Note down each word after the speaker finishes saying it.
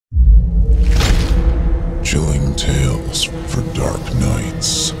Tales for Dark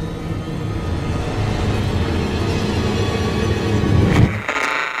Nights.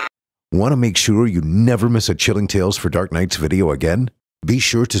 Want to make sure you never miss a Chilling Tales for Dark Nights video again? Be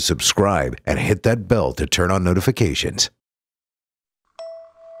sure to subscribe and hit that bell to turn on notifications.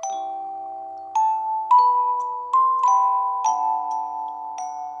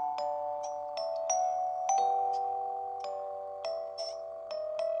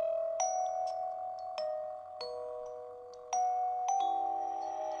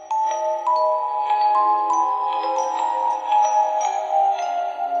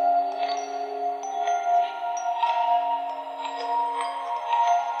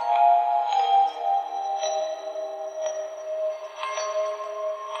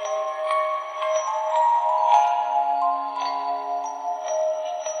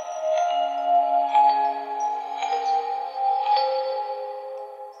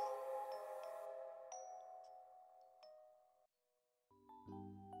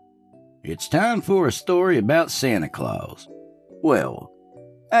 It's time for a story about Santa Claus. Well,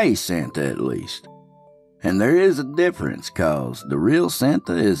 a Santa at least. And there is a difference, cause the real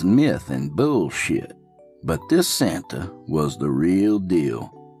Santa is myth and bullshit. But this Santa was the real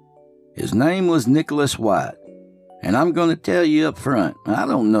deal. His name was Nicholas White. And I'm going to tell you up front, I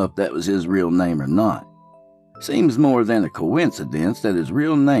don't know if that was his real name or not. Seems more than a coincidence that his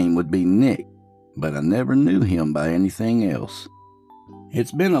real name would be Nick, but I never knew him by anything else.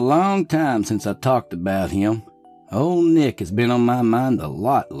 It's been a long time since I talked about him. Old Nick has been on my mind a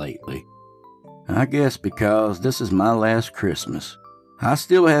lot lately. I guess because this is my last Christmas. I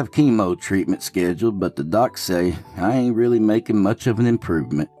still have chemo treatment scheduled, but the docs say I ain't really making much of an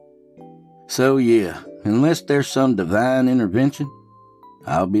improvement. So yeah, unless there's some divine intervention,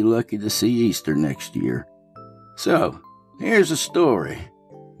 I'll be lucky to see Easter next year. So, here's a story.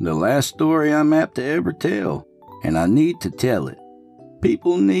 The last story I'm apt to ever tell, and I need to tell it.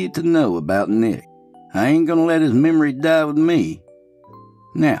 People need to know about Nick. I ain't gonna let his memory die with me.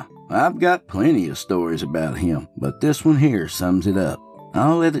 Now, I've got plenty of stories about him, but this one here sums it up.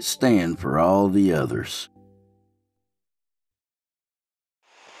 I'll let it stand for all the others.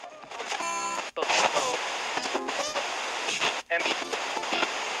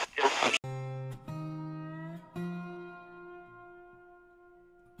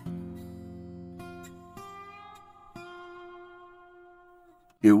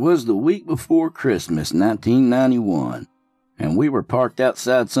 It was the week before Christmas, 1991, and we were parked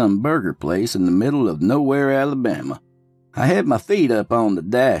outside some burger place in the middle of nowhere, Alabama. I had my feet up on the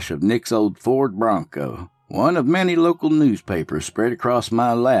dash of Nick's old Ford Bronco, one of many local newspapers spread across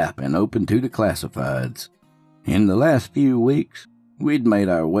my lap and open to the classifieds. In the last few weeks, we'd made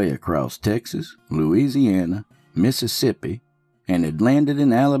our way across Texas, Louisiana, Mississippi, and had landed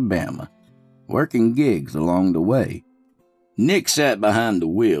in Alabama, working gigs along the way. Nick sat behind the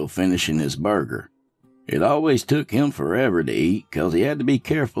wheel finishing his burger. It always took him forever to eat because he had to be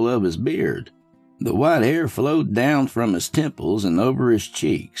careful of his beard. The white hair flowed down from his temples and over his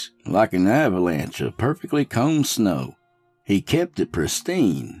cheeks like an avalanche of perfectly combed snow. He kept it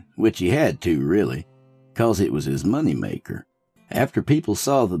pristine, which he had to really, because it was his moneymaker. After people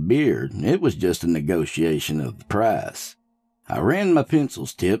saw the beard, it was just a negotiation of the price. I ran my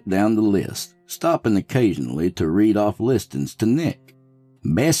pencil's tip down the list, stopping occasionally to read off listings to Nick.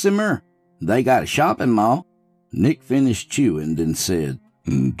 Bessemer, they got a shopping mall. Nick finished chewing, then said,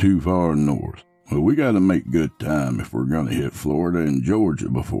 Too far north. Well, we gotta make good time if we're gonna hit Florida and Georgia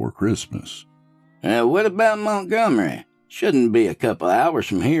before Christmas. What about Montgomery? Shouldn't be a couple hours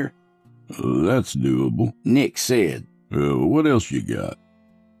from here. That's doable, Nick said. What else you got?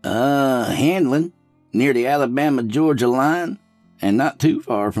 Handling, near the Alabama-Georgia line, and not too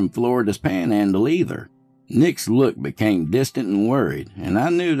far from Florida's panhandle either. Nick's look became distant and worried, and I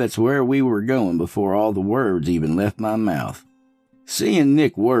knew that's where we were going before all the words even left my mouth. Seeing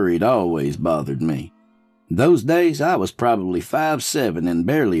Nick worried always bothered me. Those days I was probably 5'7" and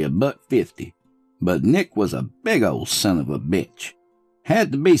barely $150, but Nick was a big old son of a bitch.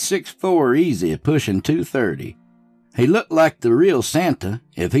 Had to be 6'4" easy, pushing 230. He looked like the real Santa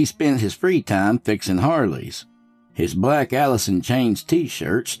if he spent his free time fixing Harleys. His black Allison Chains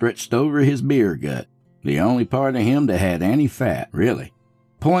t-shirt stretched over his beer gut, the only part of him that had any fat, really.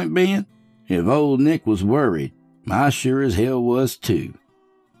 Point being, if old Nick was worried, I sure as hell was too.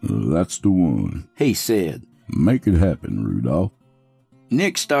 That's the one, he said. Make it happen, Rudolph.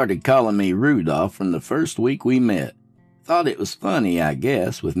 Nick started calling me Rudolph from the first week we met. Thought it was funny, I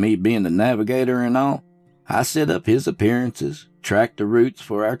guess, with me being the navigator and all. I set up his appearances, tracked the routes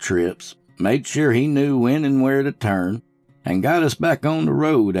for our trips, made sure he knew when and where to turn, and got us back on the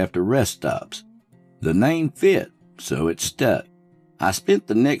road after rest stops. The name fit, so it stuck. I spent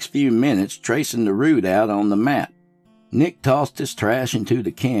the next few minutes tracing the route out on the map. Nick tossed his trash into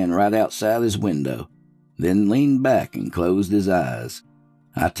the can right outside his window, then leaned back and closed his eyes.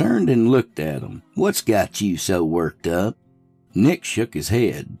 I turned and looked at him. "What's got you so worked up?" Nick shook his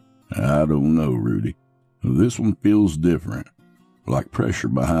head. "I don't know, Rudy. This one feels different. Like pressure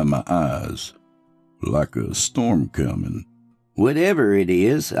behind my eyes. Like a storm coming." "Whatever it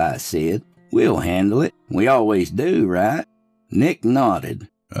is," I said, "we'll handle it. We always do, right?" Nick nodded.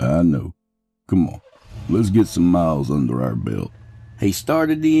 "I know. Come on, let's get some miles under our belt." He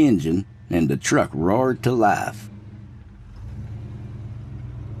started the engine, and the truck roared to life.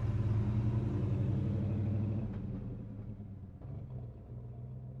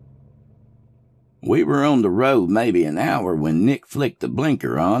 We were on the road maybe an hour when Nick flicked the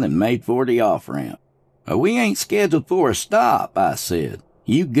blinker on and made for the off-ramp. "We ain't scheduled for a stop," I said.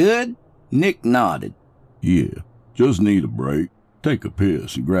 "You good?" Nick nodded. "Yeah, just need a break. Take a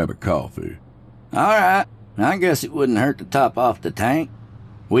piss and grab a coffee." "All right. I guess it wouldn't hurt to top off the tank."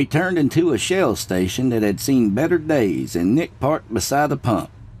 We turned into a Shell station that had seen better days, and Nick parked beside the pump.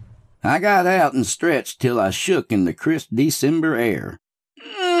 I got out and stretched till I shook in the crisp December air.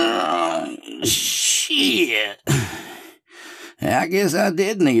 Shit. "I guess I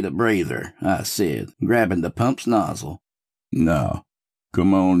did need a breather," I said, grabbing the pump's nozzle. "Nah,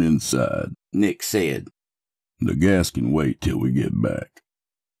 come on inside," Nick said. "The gas can wait till we get back."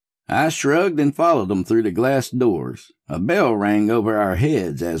 I shrugged and followed him through the glass doors. A bell rang over our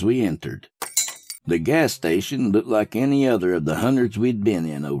heads as we entered. The gas station looked like any other of the hundreds we'd been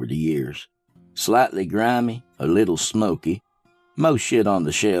in over the years. Slightly grimy, a little smoky, most shit on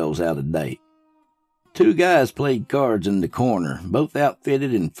the shelves out of date. Two guys played cards in the corner, both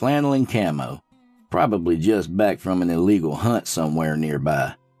outfitted in flannel and camo, probably just back from an illegal hunt somewhere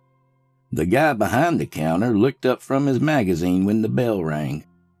nearby. The guy behind the counter looked up from his magazine when the bell rang.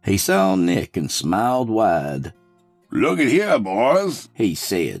 He saw Nick and smiled wide. "Look at here, boys," he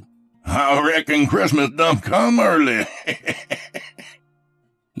said. "I reckon Christmas done come early."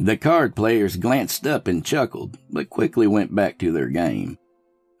 The card players glanced up and chuckled, but quickly went back to their game.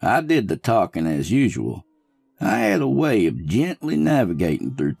 I did the talking as usual. I had a way of gently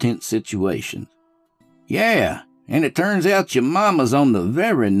navigating through tense situations. "Yeah, and it turns out your mama's on the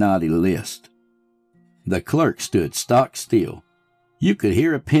very naughty list." The clerk stood stock still. You could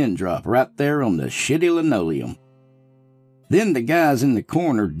hear a pin drop right there on the shitty linoleum. Then the guys in the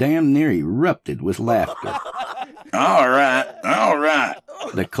corner damn near erupted with laughter. All right,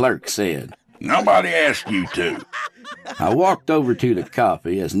 The clerk said. "Nobody asked you to." I walked over to the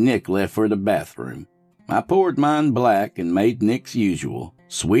coffee as Nick left for the bathroom. I poured mine black and made Nick's usual,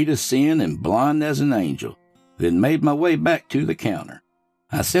 sweet as sin and blonde as an angel, then made my way back to the counter.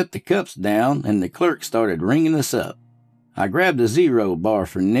 I set the cups down and the clerk started ringing us up. I grabbed a 0 bar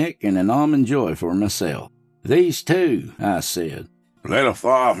for Nick and an Almond Joy for myself. "These two," I said. "Little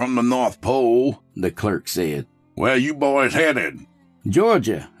far from the North Pole," the clerk said. "Where you boys headed?"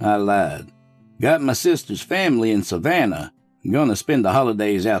 "Georgia," I lied. "Got my sister's family in Savannah. Gonna spend the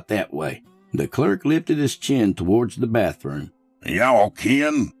holidays out that way." The clerk lifted his chin towards the bathroom. "Y'all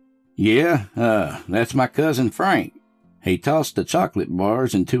kin?" "Yeah, that's my cousin Frank." He tossed the chocolate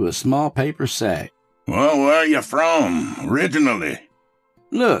bars into a small paper sack. "Well, where you from, originally?"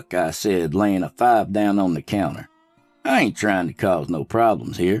 "Look," I said, laying a 5 down on the counter. "I ain't trying to cause no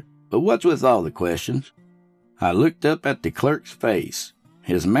problems here, but what's with all the questions?" I looked up at the clerk's face.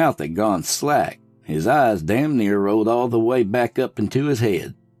 His mouth had gone slack. His eyes damn near rolled all the way back up into his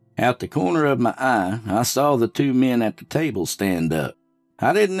head. Out the corner of my eye, I saw the two men at the table stand up.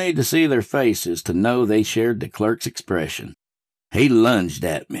 I didn't need to see their faces to know they shared the clerk's expression. He lunged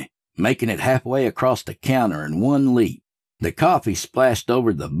at me, making it halfway across the counter in one leap. The coffee splashed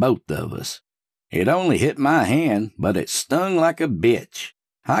over the both of us. It only hit my hand, but it stung like a bitch.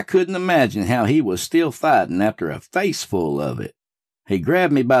 I couldn't imagine how he was still fighting after a face full of it. He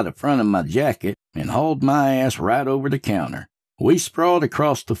grabbed me by the front of my jacket and hauled my ass right over the counter. We sprawled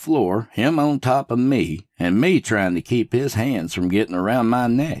across the floor, him on top of me, and me trying to keep his hands from getting around my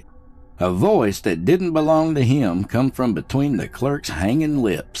neck. A voice that didn't belong to him come from between the clerk's hanging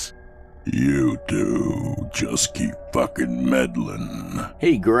lips. "You two just keep fucking meddling,"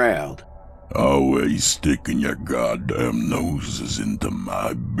 he growled. "Always sticking your goddamn noses into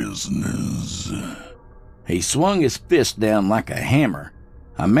my business." He swung his fist down like a hammer.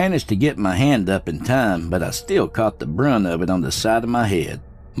 I managed to get my hand up in time, but I still caught the brunt of it on the side of my head.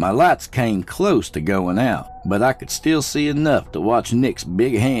 My lights came close to going out, but I could still see enough to watch Nick's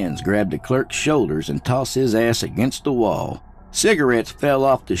big hands grab the clerk's shoulders and toss his ass against the wall. Cigarettes fell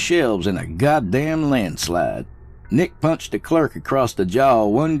off the shelves in a goddamn landslide. Nick punched the clerk across the jaw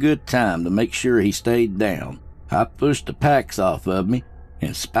one good time to make sure he stayed down. I pushed the packs off of me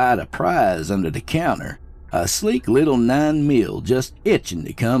and spied a prize under the counter. A sleek little 9 mil just itching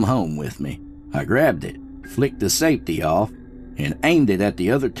to come home with me. I grabbed it, flicked the safety off, and aimed it at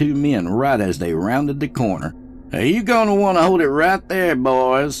the other 2 men right as they rounded the corner. "Hey, you gonna want to hold it right there,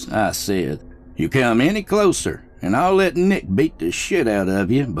 boys," I said. "You come any closer, and I'll let Nick beat the shit out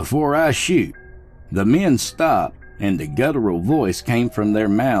of you before I shoot." The men stopped, and the guttural voice came from their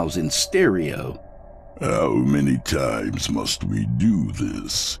mouths in stereo. "How many times must we do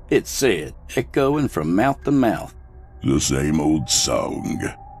this?" it said, echoing from mouth to mouth. "The same old song,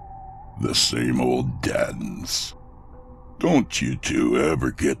 the same old dance. Don't you two ever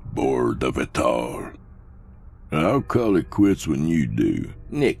get bored of it all?" "I'll call it quits when you do,"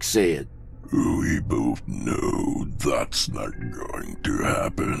 Nick said. We both know that's not going to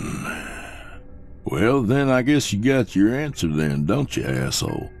happen. "Well, then I guess you got your answer then, don't you,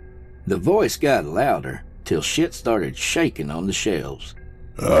 asshole?" The voice got louder, till shit started shaking on the shelves.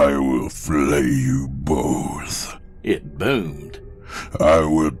 "I will flay you both," it boomed. "I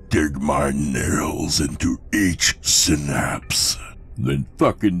will dig my nails into each synapse." "Then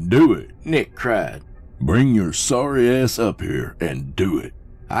fucking do it," Nick cried. "Bring your sorry ass up here and do it."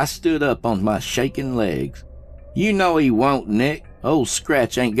 I stood up on my shaking legs. "You know he won't, Nick. Old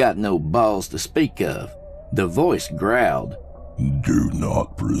Scratch ain't got no balls to speak of." The voice growled. "Do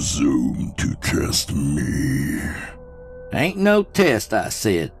not presume to test me." "Ain't no test," I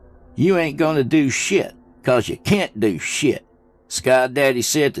said. "You ain't gonna do shit, 'cause you can't do shit. Sky Daddy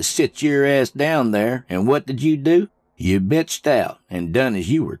said to sit your ass down there, and what did you do? You bitched out and done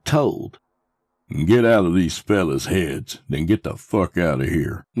as you were told." "Get out of these fellas' heads, then get the fuck out of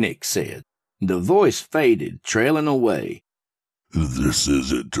here," Nick said. The voice faded, trailing away. "This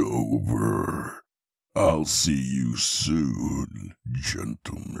isn't over. I'll see you soon,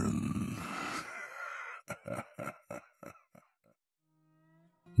 gentlemen."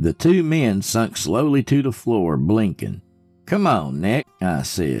 The 2 men sunk slowly to the floor, blinking. "Come on, Nick," I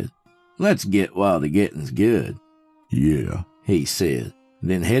said. "Let's get while the getting's good." "Yeah," he said,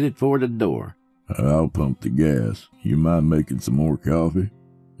 then headed for the door. "I'll pump the gas. You mind making some more coffee?"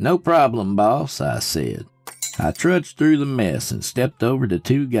 "No problem, boss," I said. I trudged through the mess and stepped over to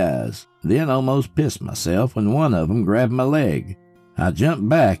 2 guys, then almost pissed myself when one of them grabbed my leg. I jumped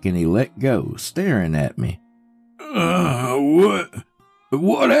back and he let go, staring at me.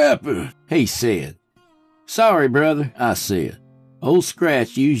 What happened?" he said. "Sorry, brother," I said. "Old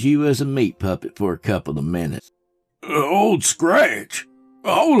Scratch used you as a meat puppet for a couple of minutes." "Old Scratch?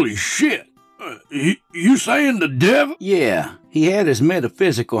 Holy shit! You saying the devil?" "Yeah, he had his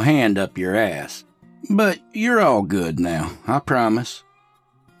metaphysical hand up your ass. But you're all good now, I promise."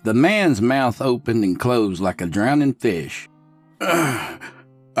 The man's mouth opened and closed like a drowning fish.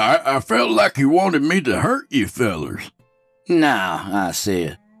 I felt like he wanted me to hurt you fellers." "Nah," I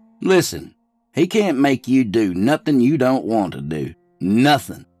said. "Listen, he can't make you do nothing you don't want to do.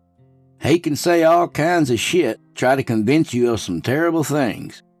 Nothing. He can say all kinds of shit, try to convince you of some terrible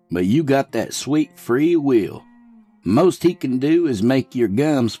things, but you got that sweet free will. Most he can do is make your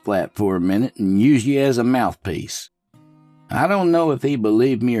gums flap for a minute and use you as a mouthpiece." I don't know if he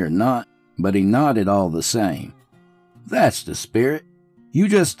believed me or not, but he nodded all the same. "That's the spirit. You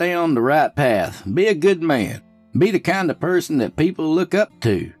just stay on the right path. Be a good man. Be the kind of person that people look up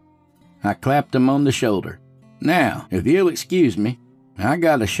to." I clapped him on the shoulder. "Now, if you'll excuse me, I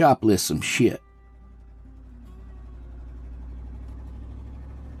gotta shoplift some shit."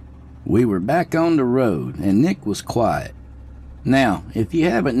 We were back on the road, and Nick was quiet. Now, if you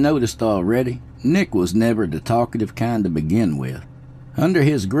haven't noticed already, Nick was never the talkative kind to begin with. Under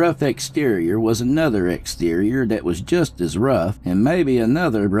his gruff exterior was another exterior that was just as rough, and maybe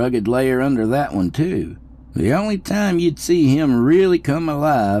another rugged layer under that one too. The only time you'd see him really come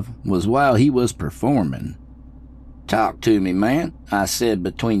alive was while he was performing. "Talk to me, man," I said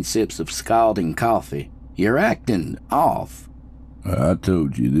between sips of scalding coffee. "You're acting off." "I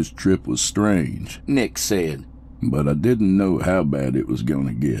told you this trip was strange," Nick said. "but I didn't know how bad it was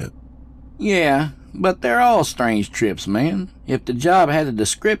gonna get." "Yeah, but they're all strange trips, man. If the job had a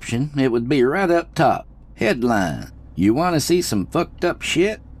description, it would be right up top. Headline: You want to see some fucked up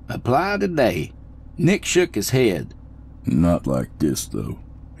shit? Apply today." Nick shook his head. "Not like this, though.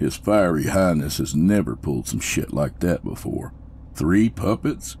 His fiery highness has never pulled some shit like that before. 3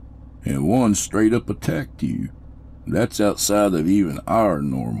 puppets, and one straight up attacked you. That's outside of even our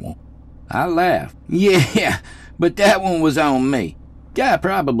normal." I laughed. "Yeah, but that one was on me. Guy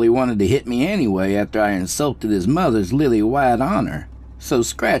probably wanted to hit me anyway after I insulted his mother's lily-white honor, so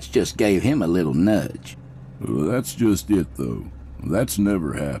Scratch just gave him a little nudge. Well, that's just it, though. That's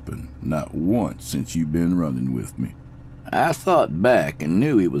never happened, not once since you've been running with me. I thought back and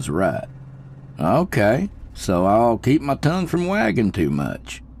knew he was right. Okay, so I'll keep my tongue from wagging too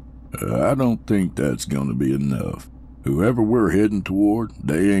much. I don't think that's gonna be enough. Whoever we're heading toward,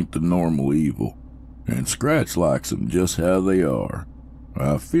 they ain't the normal evil. And Scratch likes them just how they are.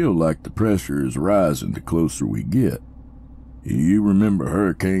 I feel like the pressure is rising the closer we get. You remember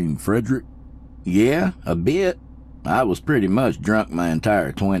Hurricane Frederick? Yeah, a bit. I was pretty much drunk my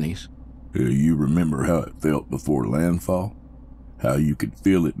entire 20s. You remember how it felt before landfall? How you could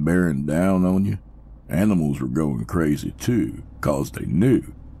feel it bearing down on you? Animals were going crazy too, 'cause they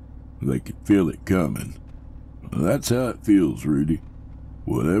knew. They could feel it coming. That's how it feels, Rudy.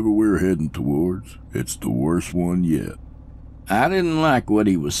 Whatever we're heading towards, it's the worst one yet. I didn't like what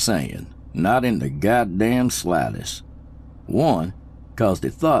he was saying, not in the goddamn slightest. 1, 'cause the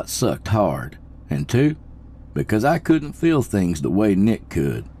thought sucked hard, and 2, because I couldn't feel things the way Nick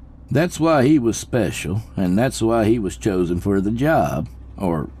could. That's why he was special, and that's why he was chosen for the job,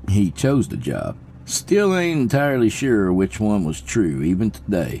 or he chose the job. Still ain't entirely sure which one was true, even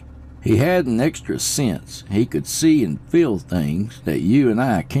today. He had an extra sense. He could see and feel things that you and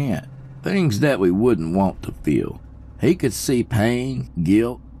I can't. Things that we wouldn't want to feel. He could see pain,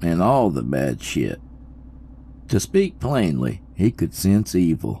 guilt, and all the bad shit. To speak plainly, he could sense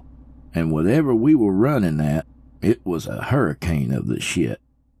evil. And whatever we were running at, it was a hurricane of the shit.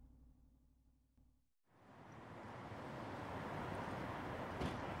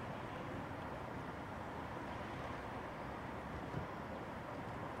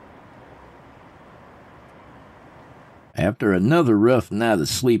 After another rough night of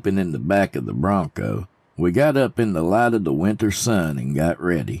sleeping in the back of the Bronco, we got up in the light of the winter sun and got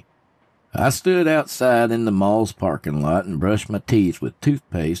ready. I stood outside in the mall's parking lot and brushed my teeth with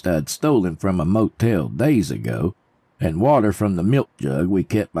toothpaste I'd stolen from a motel days ago and water from the milk jug we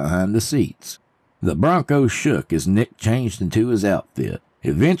kept behind the seats. The Bronco shook as Nick changed into his outfit.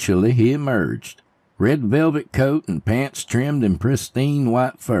 Eventually he emerged. Red velvet coat and pants trimmed in pristine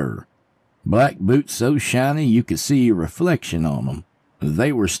white fur. Black boots so shiny you could see your reflection on them.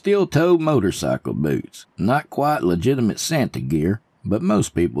 They were steel-toe motorcycle boots, not quite legitimate Santa gear, but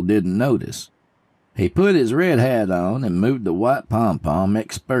most people didn't notice. He put his red hat on and moved the white pom-pom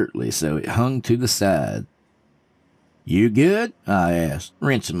expertly so it hung to the side. "You good?" I asked,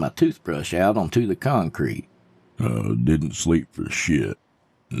 rinsing my toothbrush out onto the concrete. Didn't sleep for shit.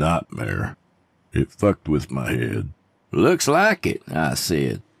 Nightmare. It fucked with my head. "Looks like it," I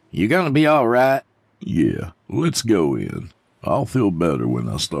said. "You gonna be all right?" Yeah, let's go in. I'll feel better when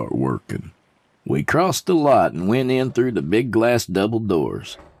I start working. We crossed the lot and went in through the big glass double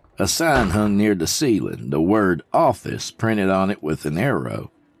doors. A sign hung near the ceiling, the word office printed on it with an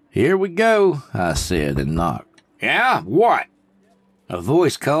arrow. "Here we go," I said and knocked. "Yeah, what?" A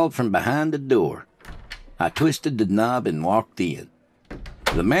voice called from behind the door. I twisted the knob and walked in.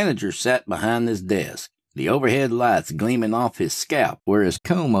 The manager sat behind his desk, the overhead lights gleaming off his scalp where his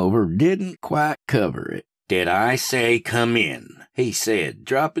comb-over didn't quite cover it. "Did I say come in?" he said,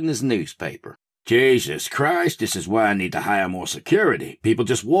 dropping his newspaper. "Jesus Christ, this is why I need to hire more security. People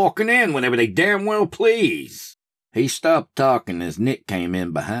just walking in whenever they damn well please." He stopped talking as Nick came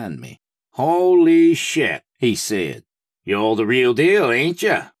in behind me. "Holy shit," he said. "You're the real deal, ain't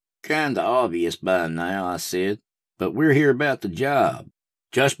ya?" "Kinda obvious by now," I said. "But we're here about the job."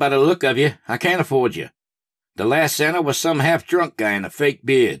 "Just by the look of you, I can't afford you. The last Santa was some half-drunk guy in a fake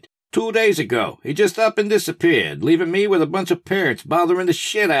beard. 2 days ago, he just up and disappeared, leaving me with a bunch of parents bothering the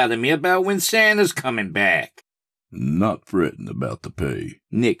shit out of me about when Santa's coming back." Not fretting about the pay,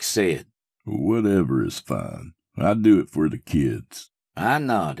 Nick said. "Whatever is fine. I do it for the kids." I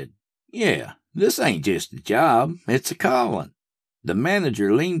nodded. "Yeah, this ain't just a job, it's a calling." The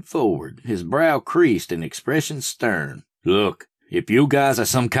manager leaned forward, his brow creased and expression stern. "Look, if you guys are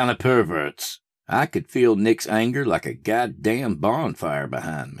some kind of perverts..." I could feel Nick's anger like a goddamn bonfire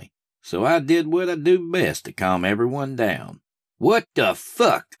behind me. So I did what I do best to calm everyone down. "What the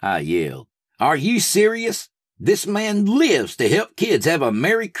fuck?" I yelled. "Are you serious? This man lives to help kids have a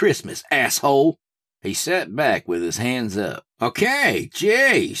Merry Christmas, asshole." He sat back with his hands up. "Okay,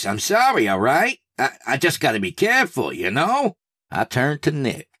 jeez, I'm sorry, all right? I just gotta be careful, you know?" I turned to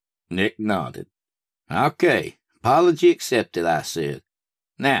Nick. Nick nodded. "Okay, apology accepted," I said.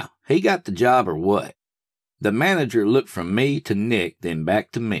 "Now, he got the job or what?" The manager looked from me to Nick, then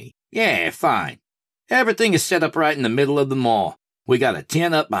back to me. "Yeah, fine. Everything is set up right in the middle of the mall. We got a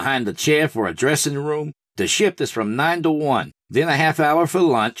tent up behind the chair for a dressing room. The shift is from 9 to 1, then a half hour for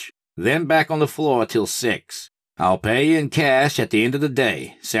lunch, then back on the floor till 6. I'll pay you in cash at the end of the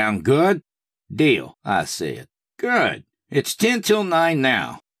day. Sound good? Deal, I said. Good. It's 10 till 9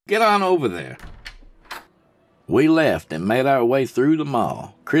 now. Get on over there. We left and made our way through the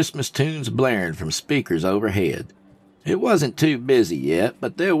mall, Christmas tunes blaring from speakers overhead. It wasn't too busy yet,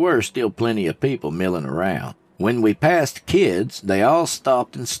 but there were still plenty of people milling around. When we passed kids, they all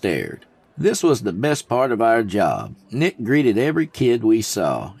stopped and stared. This was the best part of our job. Nick greeted every kid we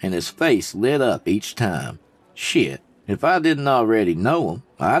saw, and his face lit up each time. Shit, if I didn't already know him,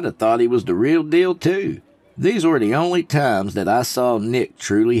 I'd have thought he was the real deal too. These were the only times that I saw Nick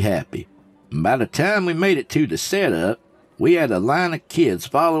truly happy. By the time we made it to the setup, we had a line of kids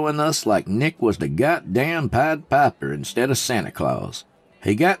following us like Nick was the goddamn Pied Piper instead of Santa Claus.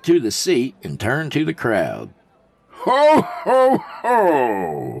 He got to the seat and turned to the crowd. Ho, ho,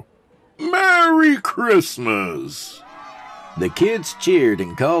 ho! Merry Christmas! The kids cheered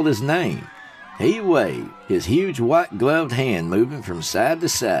and called his name. He waved, his huge white-gloved hand moving from side to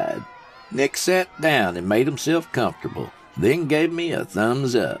side. Nick sat down and made himself comfortable, then gave me a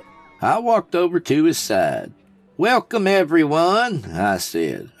thumbs up. I walked over to his side. Welcome, everyone, I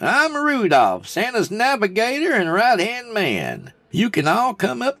said. I'm Rudolph, Santa's navigator and right-hand man. You can all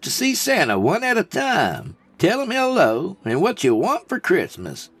come up to see Santa one at a time. Tell him hello and what you want for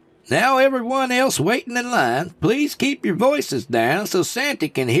Christmas. Now, everyone else waiting in line, please keep your voices down so Santa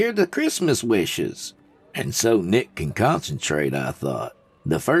can hear the Christmas wishes. And so Nick can concentrate, I thought.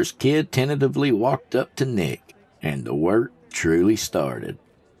 The first kid tentatively walked up to Nick, and the work truly started.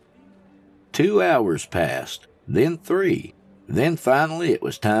 2 hours passed, then 3. Then finally it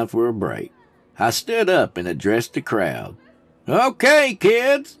was time for a break. I stood up and addressed the crowd. Okay,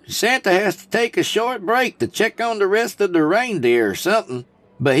 kids, Santa has to take a short break to check on the rest of the reindeer or something,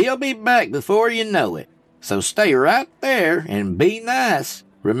 but he'll be back before you know it. So stay right there and be nice.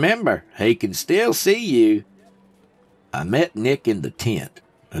 Remember, he can still see you. I met Nick in the tent.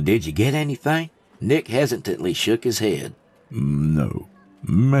 Did you get anything? Nick hesitantly shook his head. No,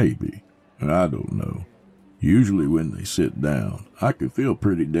 maybe. I don't know. Usually when they sit down, I can feel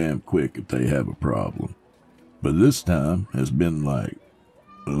pretty damn quick if they have a problem. But this time has been like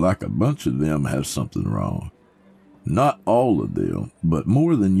a bunch of them have something wrong. Not all of them, but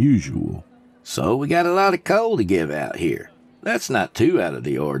more than usual. So we got a lot of coal to give out here. That's not too out of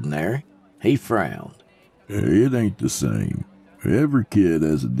the ordinary. He frowned. It ain't the same. Every kid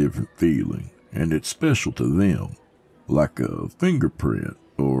has a different feeling, and it's special to them, like a fingerprint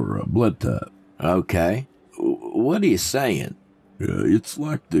or a blood type. Okay. What are you saying? It's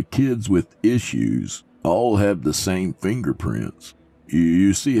like the kids with issues all have the same fingerprints.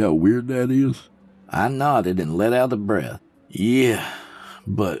 You see how weird that is? I nodded and let out a breath. Yeah,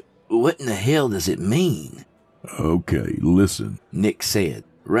 but what in the hell does it mean? Okay, listen, Nick said,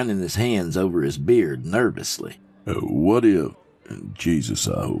 running his hands over his beard nervously. What if, Jesus,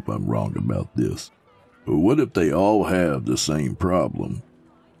 I hope I'm wrong about this, what if they all have the same problem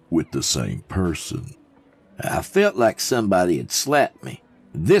with the same person? I felt like somebody had slapped me.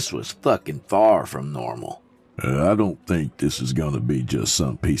 This was fucking far from normal. I don't think this is gonna be just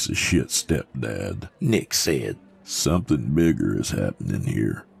some piece of shit stepdad, Nick said. Something bigger is happening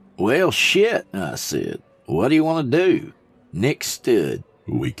here. Well, shit, I said. What do you want to do? Nick stood.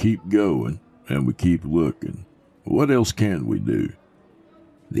 We keep going, and we keep looking. What else can we do?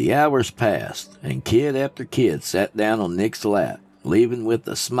 The hours passed, and kid after kid sat down on Nick's lap, leaving with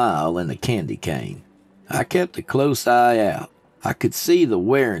a smile and a candy cane. I kept a close eye out. I could see the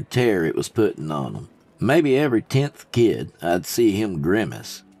wear and tear it was putting on them. Maybe every 10th kid, I'd see him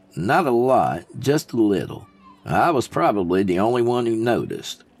grimace. Not a lot, just a little. I was probably the only one who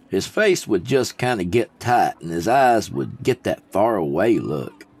noticed. His face would just kind of get tight, and his eyes would get that far-away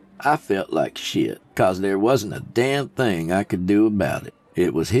look. I felt like shit, 'cause there wasn't a damn thing I could do about it.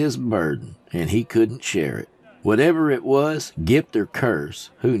 It was his burden, and he couldn't share it. Whatever it was, gift or curse,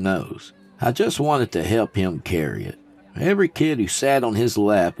 who knows? I just wanted to help him carry it. Every kid who sat on his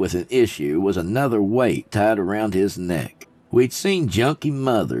lap with an issue was another weight tied around his neck. We'd seen junkie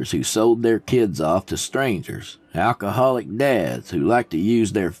mothers who sold their kids off to strangers, alcoholic dads who liked to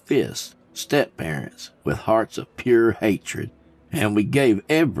use their fists, step-parents with hearts of pure hatred, and we gave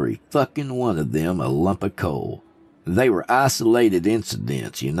every fucking one of them a lump of coal. They were isolated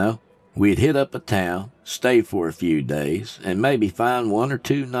incidents, you know. We'd hit up a town, stay for a few days, and maybe find 1 or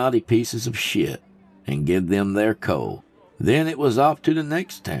 2 naughty pieces of shit and give them their coal. Then it was off to the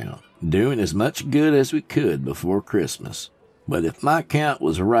next town, doing as much good as we could before Christmas. But if my count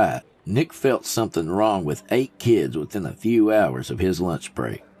was right, Nick felt something wrong with 8 kids within a few hours of his lunch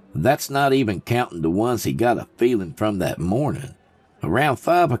break. That's not even counting the ones he got a feeling from that morning. Around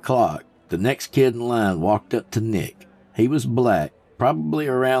 5 o'clock, the next kid in line walked up to Nick. He was black, probably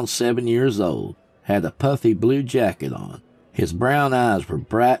around 7 years old, had a puffy blue jacket on. His brown eyes were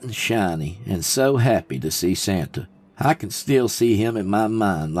bright and shiny, and so happy to see Santa. I can still see him in my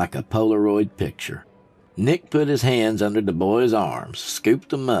mind like a Polaroid picture. Nick put his hands under the boy's arms, scooped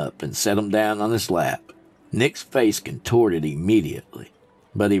them up, and set them down on his lap. Nick's face contorted immediately,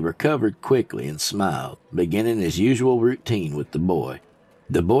 but he recovered quickly and smiled, beginning his usual routine with the boy.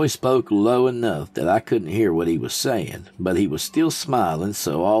 The boy spoke low enough that I couldn't hear what he was saying, but he was still smiling,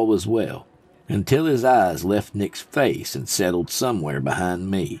 so all was well, until his eyes left Nick's face and settled somewhere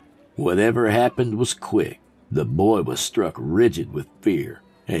behind me. Whatever happened was quick. The boy was struck rigid with fear,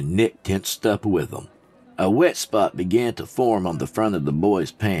 and Nick tensed up with him. A wet spot began to form on the front of the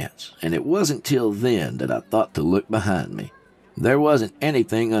boy's pants, and it wasn't till then that I thought to look behind me. There wasn't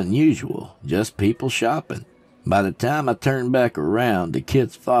anything unusual, just people shopping. By the time I turned back around, the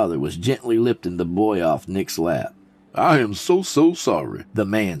kid's father was gently lifting the boy off Nick's lap. "I am so sorry," the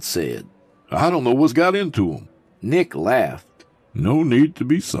man said. "I don't know what's got into him." Nick laughed. "No need to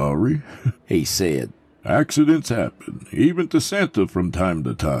be sorry," he said. "Accidents happen, even to Santa from time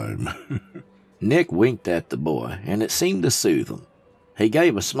to time." Nick winked at the boy, and it seemed to soothe him. He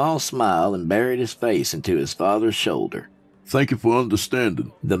gave a small smile and buried his face into his father's shoulder. "Thank you for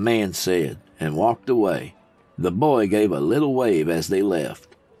understanding," the man said, and walked away. The boy gave a little wave as they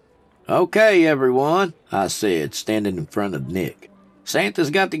left. "Okay, everyone," I said, standing in front of Nick. "Santa's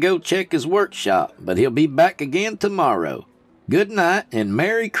got to go check his workshop, but he'll be back again tomorrow. Good night and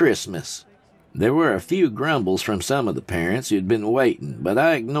Merry Christmas." There were a few grumbles from some of the parents who'd been waiting, but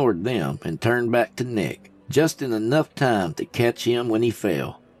I ignored them and turned back to Nick, just in enough time to catch him when he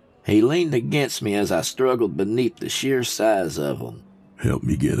fell. He leaned against me as I struggled beneath the sheer size of him. "Help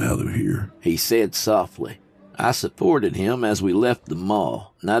me get out of here," he said softly. I supported him as we left the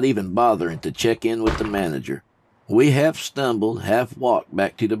mall, not even bothering to check in with the manager. We half stumbled, half walked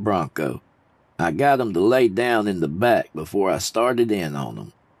back to the Bronco. I got him to lay down in the back before I started in on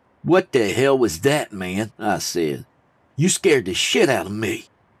him. "What the hell was that, man?" I said. "You scared the shit out of me."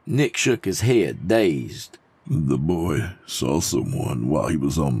 Nick shook his head, dazed. "The boy saw someone while he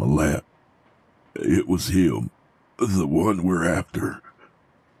was on my lap. It was him, the one we're after.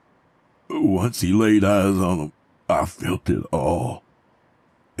 Once he laid eyes on him, I felt it all.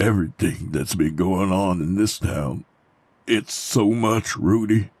 Everything that's been going on in this town. It's so much,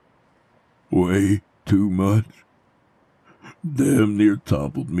 Rudy. Way too much. Damn near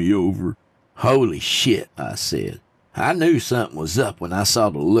toppled me over." "Holy shit," I said. I knew something was up when I saw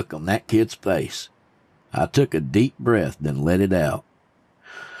the look on that kid's face. I took a deep breath, then let it out.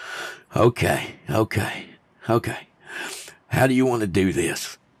 Okay. How do you want to do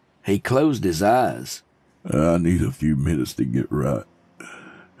this?" He closed his eyes. "I need a few minutes to get right.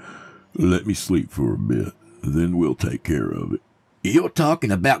 Let me sleep for a bit, then we'll take care of it." "You're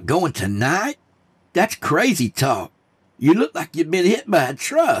talking about going tonight? That's crazy talk. You look like you've been hit by a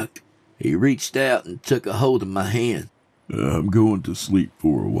truck." He reached out and took a hold of my hand. "I'm going to sleep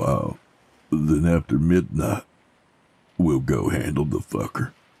for a while. Then after midnight, we'll go handle the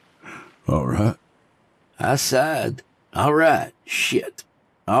fucker. All right?" I sighed. "All right, shit.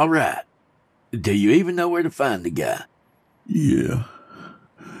 All right. Do you even know where to find the guy?" "Yeah.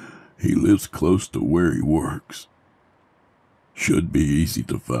 He lives close to where he works. Should be easy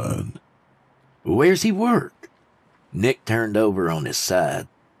to find." "Where's he work?" Nick turned over on his side.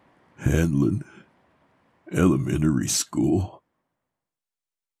 "Handling Elementary School."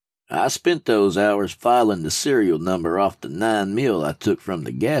 I spent those hours filing the serial number off the 9 mil I took from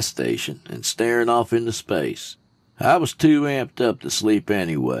the gas station and staring off into space. I was too amped up to sleep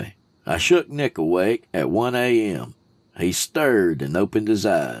anyway. I shook Nick awake at 1 a.m. He stirred and opened his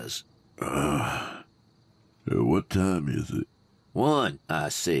eyes. What time is it?" 1, I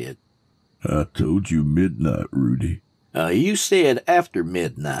said. "I told you midnight, Rudy." You said after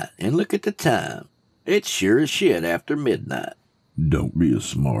midnight, and look at the time. It's sure as shit after midnight." "Don't be a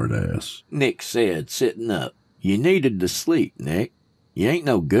smart ass," Nick said, sitting up. "You needed to sleep, Nick. You ain't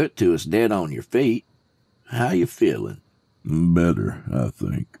no good to us dead on your feet. How you feeling?" "Better, I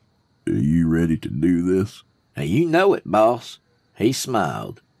think. You ready to do this?" You know it, boss." He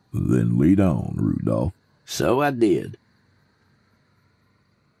smiled. "Then lead on, Rudolph." So I did.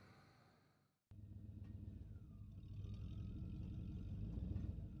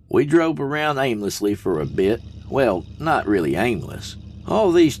 We drove around aimlessly for a bit. Well, not really aimless.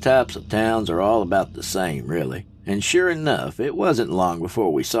 All these types of towns are all about the same, really. And sure enough, it wasn't long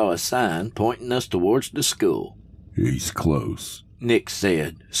before we saw a sign pointing us towards the school. "He's close. Nick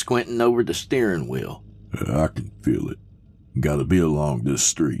said, squinting over the steering wheel. I can feel it. Gotta be along this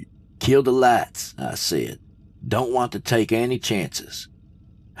street. Kill the lights, I said. Don't want to take any chances.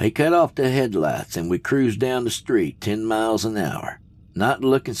 He cut off the headlights and we cruised down the street 10 miles an hour, not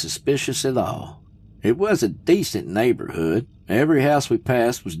looking suspicious at all. It was a decent neighborhood. Every house we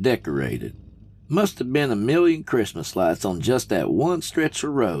passed was decorated. Must have been 1,000,000 Christmas lights on just that one stretch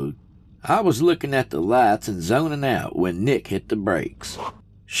of road. I was looking at the lights and zoning out when Nick hit the brakes.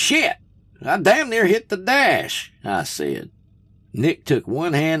 Shit! I damn near hit the dash, I said. Nick took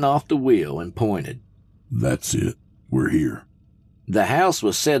one hand off the wheel and pointed. That's it. We're here. The house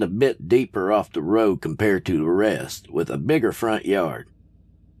was set a bit deeper off the road compared to the rest, with a bigger front yard.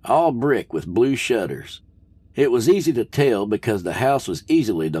 All brick with blue shutters. It was easy to tell because the house was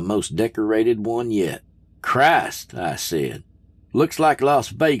easily the most decorated one yet. Christ, I said. Looks like Las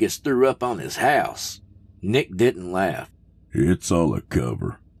Vegas threw up on his house. Nick didn't laugh. It's all a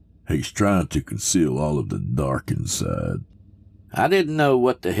cover. He's trying to conceal all of the dark inside. I didn't know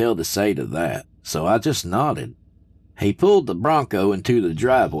what the hell to say to that, so I just nodded. He pulled the Bronco into the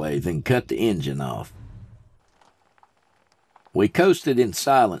driveway, then cut the engine off. We coasted in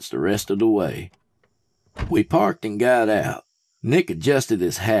silence the rest of the way. We parked and got out. Nick adjusted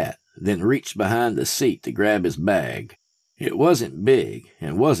his hat, then reached behind the seat to grab his bag. It wasn't big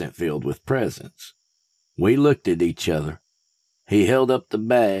and wasn't filled with presents. We looked at each other. He held up the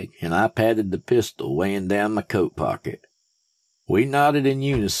bag, and I patted the pistol weighing down my coat pocket. We nodded in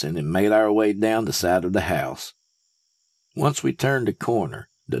unison and made our way down the side of the house. Once we turned the corner,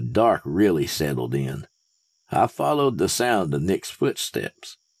 the dark really settled in. I followed the sound of Nick's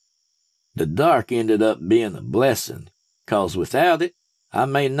footsteps. The dark ended up being a blessing, 'cause without it, I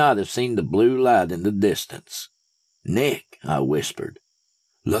may not have seen the blue light in the distance. Nick, I whispered,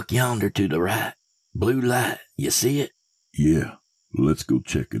 look yonder to the right. Blue light, you see it? Yeah, let's go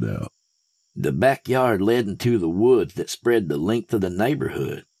check it out. The backyard led into the woods that spread the length of the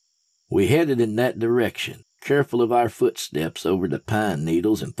neighborhood. We headed in that direction, careful of our footsteps over the pine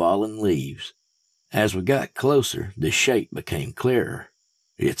needles and fallen leaves. As we got closer, the shape became clearer.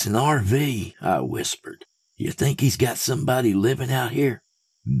 It's an RV, I whispered. You think he's got somebody living out here?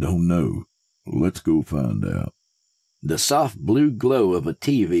 Don't know. Let's go find out. The soft blue glow of a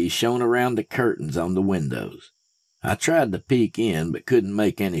TV shone around the curtains on the windows. I tried to peek in, but couldn't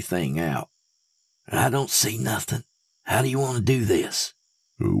make anything out. I don't see nothing. How do you want to do this?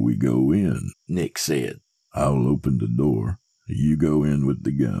 We go in, Nick said. I'll open the door. You go in with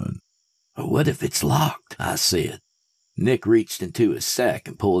the gun. What if it's locked? I said. Nick reached into his sack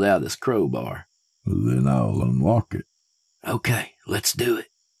and pulled out his crowbar. Then I'll unlock it. Okay, let's do it.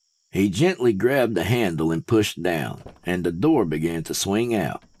 He gently grabbed the handle and pushed down, and the door began to swing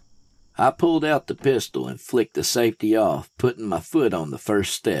out. I pulled out the pistol and flicked the safety off, putting my foot on the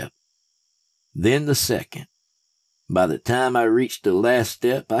first step. Then the second. By the time I reached the last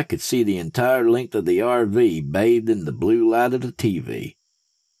step, I could see the entire length of the RV bathed in the blue light of the TV.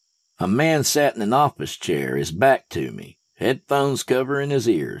 A man sat in an office chair, his back to me, headphones covering his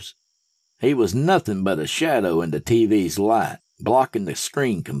ears. He was nothing but a shadow in the TV's light, blocking the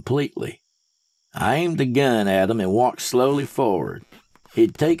screen completely. I aimed the gun at him and walked slowly forward.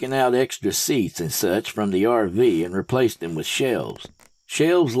 He'd taken out extra seats and such from the RV and replaced them with shelves.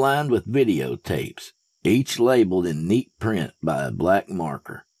 Shelves lined with videotapes, each labeled in neat print by a black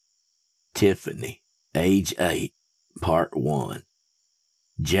marker. Tiffany, age 8, part 1.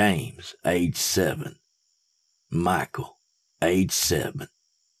 James, age 7. Michael, age 7.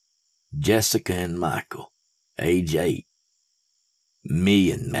 Jessica and Michael, age 8.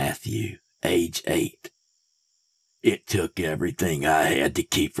 Me and Matthew, age 8. It took everything I had to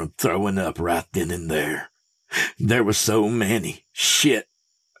keep from throwing up right then and there. There were so many. Shit,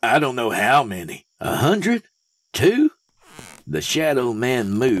 I don't know how many. 100? 2? The shadow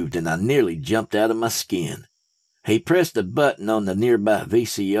man moved and I nearly jumped out of my skin. He pressed a button on the nearby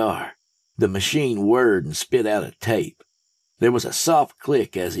VCR. The machine whirred and spit out a tape. There was a soft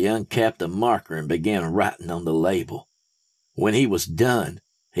click as he uncapped a marker and began writing on the label. When he was done,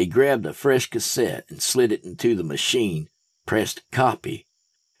 he grabbed a fresh cassette and slid it into the machine, pressed copy,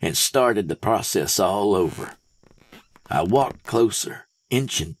 and started the process all over. I walked closer,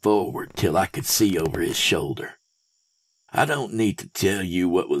 inching forward till I could see over his shoulder. I don't need to tell you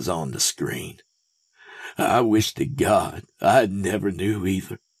what was on the screen. I wish to God I never knew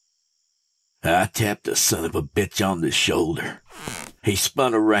either. I tapped the son of a bitch on the shoulder. He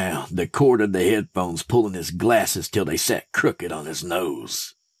spun around, the cord of the headphones pulling his glasses till they sat crooked on his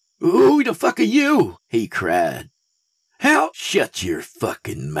nose. "Who the fuck are you?" he cried. "How?" "Shut your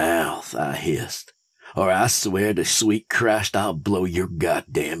fucking mouth," I hissed. or I swear to sweet Christ I'll blow your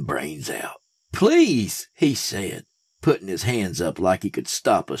goddamn brains out." "Please," he said, putting his hands up like he could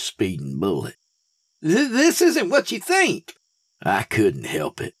stop a speeding bullet. This isn't what you think." I couldn't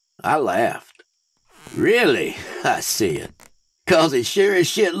help it. I laughed. "Really?" I said. "'Cause it sure as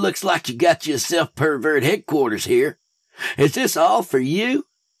shit looks like you got yourself pervert headquarters here. Is this all for you?"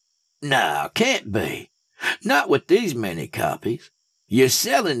 "No, can't be. Not with these many copies. You're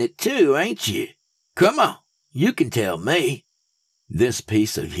selling it too, ain't you? Come on, you can tell me." This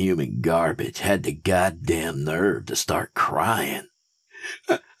piece of human garbage had the goddamn nerve to start crying.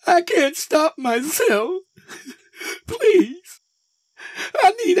 I can't stop myself. Please.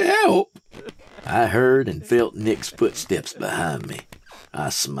 I need help." I heard and felt Nick's footsteps behind me. I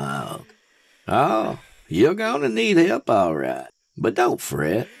smiled. "Oh, you're gonna need help all right. But don't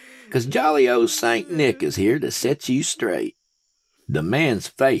fret, 'cause jolly old Saint Nick is here to set you straight." The man's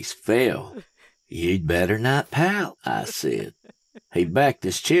face fell. "You'd better not pout," I said. He backed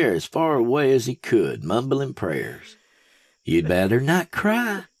his chair as far away as he could, mumbling prayers. "You'd better not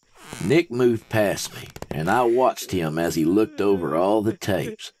cry." Nick moved past me, and I watched him as he looked over all the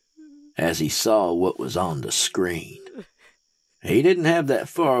tapes, as he saw what was on the screen. He didn't have that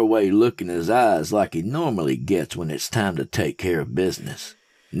faraway look in his eyes like he normally gets when it's time to take care of business.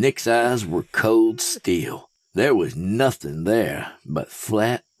 Nick's eyes were cold steel. There was nothing there but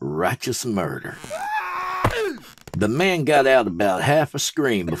flat, righteous murder. The man got out about half a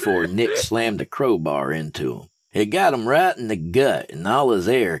scream before Nick slammed a crowbar into him. It got him right in the gut, and all his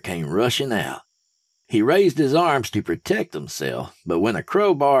air came rushing out. He raised his arms to protect himself, but when a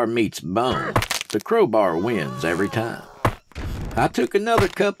crowbar meets bone, the crowbar wins every time. I took another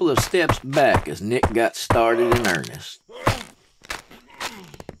couple of steps back as Nick got started in earnest.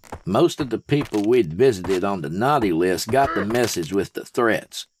 Most of the people we'd visited on the naughty list got the message with the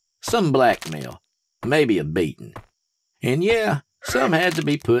threats. Some blackmail, maybe a beating. And yeah, some had to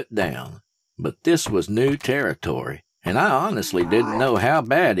be put down. But this was new territory, and I honestly didn't know how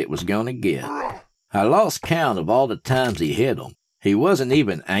bad it was going to get. I lost count of all the times he hit them. He wasn't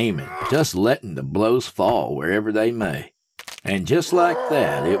even aiming, just letting the blows fall wherever they may. And just like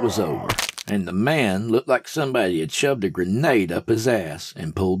that, it was over, and the man looked like somebody had shoved a grenade up his ass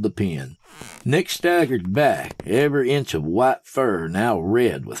and pulled the pin. Nick staggered back, every inch of white fur now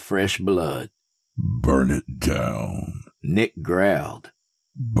red with fresh blood. "Burn it down," Nick growled.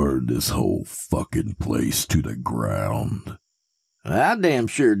 "Burn this whole fucking place to the ground." I damn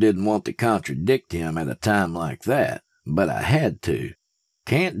sure didn't want to contradict him at a time like that, but I had to.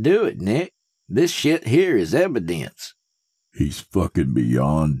 "Can't do it, Nick. This shit here is evidence." "He's fucking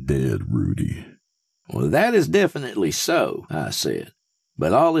beyond dead, Rudy." "Well, that is definitely so," I said.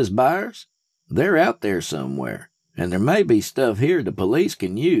 "But all his buyers? They're out there somewhere, and there may be stuff here the police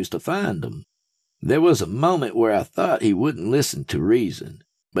can use to find them." There was a moment where I thought he wouldn't listen to reason,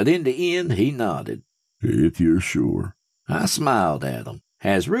 but in the end he nodded. "If you're sure." I smiled at him.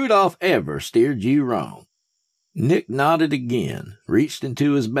 "Has Rudolph ever steered you wrong?" Nick nodded again, reached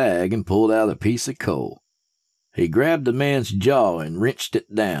into his bag, and pulled out a piece of coal. He grabbed the man's jaw and wrenched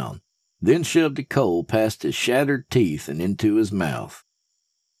it down, then shoved the coal past his shattered teeth and into his mouth.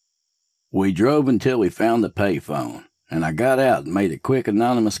 We drove until we found the payphone, and I got out and made a quick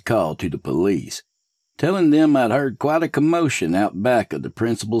anonymous call to the police, telling them I'd heard quite a commotion out back of the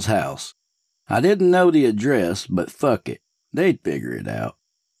principal's house. I didn't know the address, but fuck it, they'd figure it out.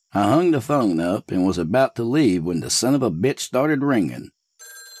 I hung the phone up and was about to leave when the son of a bitch started ringing.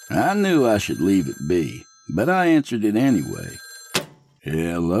 I knew I should leave it be, but I answered it anyway.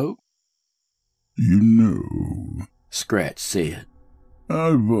 "Hello?" "You know," Scratch said,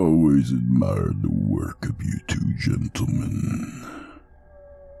 "I've always admired the work of you two gentlemen.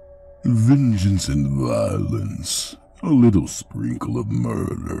 Vengeance and violence, a little sprinkle of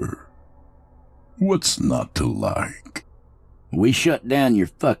murder. What's not to like?" "We shut down your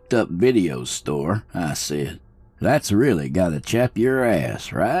fucked up video store," I said. "That's really gotta chap your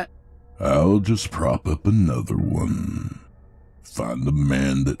ass, right?" "I'll just prop up another one. Find a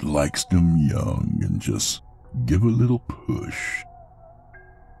man that likes them young and just give a little push.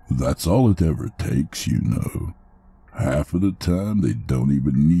 That's all it ever takes, you know. Half of the time they don't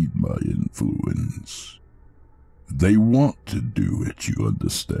even need my influence. They want to do it, you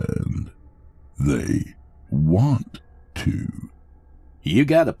understand? They want to." "You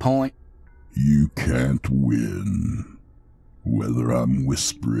got a point." You can't win. Whether I'm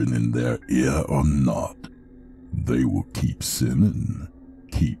whispering in their ear or not, they will keep sinning,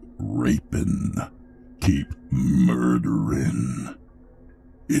 keep raping, keep murdering.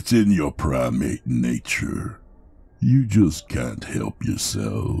 It's in your primate nature. You just can't help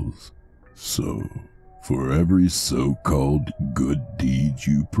yourselves. So, For every so-called good deed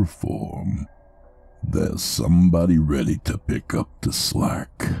you perform, there's somebody ready to pick up the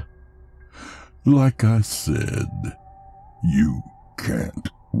slack. Like I said, you can't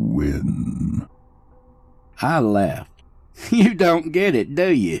win. I laughed. You don't get it,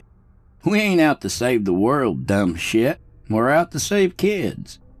 do you? We ain't out to save the world, dumb shit. We're out to save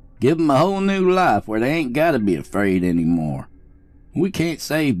kids. Give them a whole new life where they ain't gotta be afraid anymore. We can't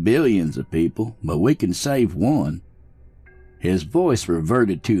save billions of people, but we can save one. His voice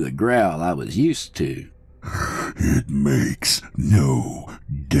reverted to the growl I was used to. It makes no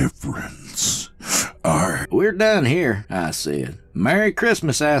difference. We're done here, I said. Merry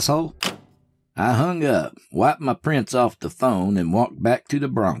Christmas, asshole. I hung up, wiped my prints off the phone, and walked back to the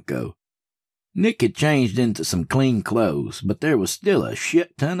Bronco. Nick had changed into some clean clothes, but there was still a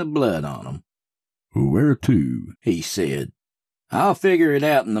shit ton of blood on him. Where to? He said. I'll figure it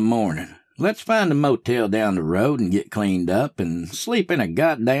out in the morning. Let's find a motel down the road and get cleaned up and sleep in a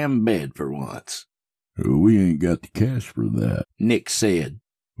goddamn bed for once. We ain't got the cash for that, Nick said.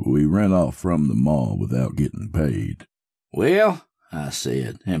 We ran off from the mall without getting paid. Well, I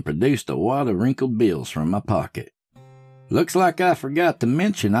said, and produced a wad of wrinkled bills from my pocket. Looks like I forgot to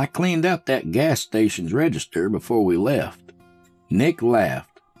mention I cleaned out that gas station's register before we left. Nick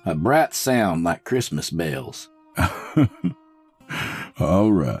laughed, a bright sound like Christmas bells.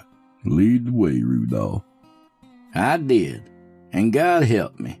 All right, lead the way, Rudolph. I did, and God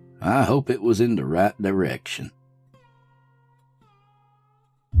help me. I hope it was in the right direction.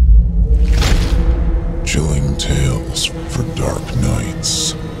 Chilling tales for dark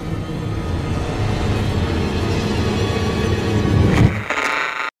nights.